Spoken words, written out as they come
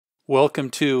Welcome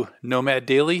to Nomad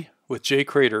Daily with Jay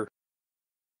Cradeur.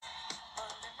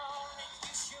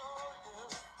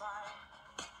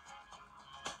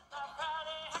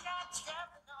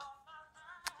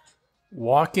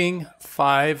 Walking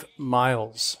 5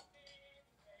 miles.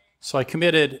 So I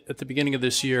committed at the beginning of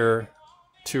this year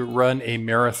to run a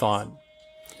marathon.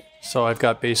 So I've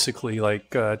got basically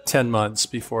 10 months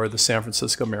before the San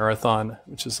Francisco Marathon,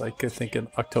 which is I think in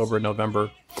October,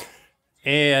 November.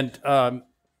 And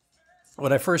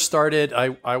when I first started,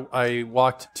 I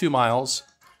walked 2 miles.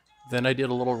 Then I did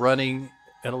a little running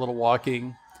and a little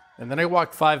walking. And then I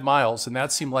walked 5 miles, and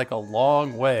that seemed like a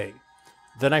long way.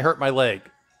 Then I hurt my leg.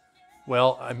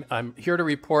 Well, I'm here to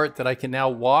report that I can now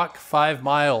walk 5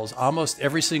 miles almost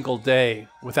every single day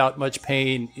without much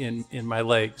pain in my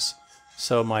legs.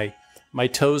 So my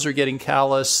toes are getting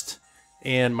calloused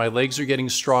and my legs are getting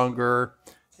stronger,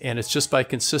 and it's just by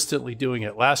consistently doing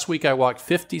it. Last week I walked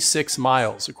 56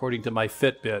 miles according to my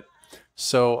Fitbit.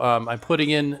 So I'm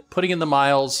putting in the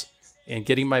miles and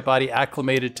getting my body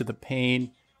acclimated to the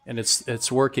pain, and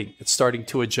it's working. It's starting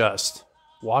to adjust.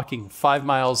 Walking 5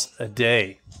 miles a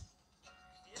day.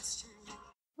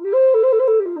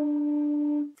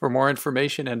 For more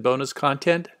information and bonus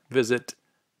content, visit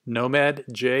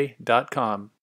nomadj.com.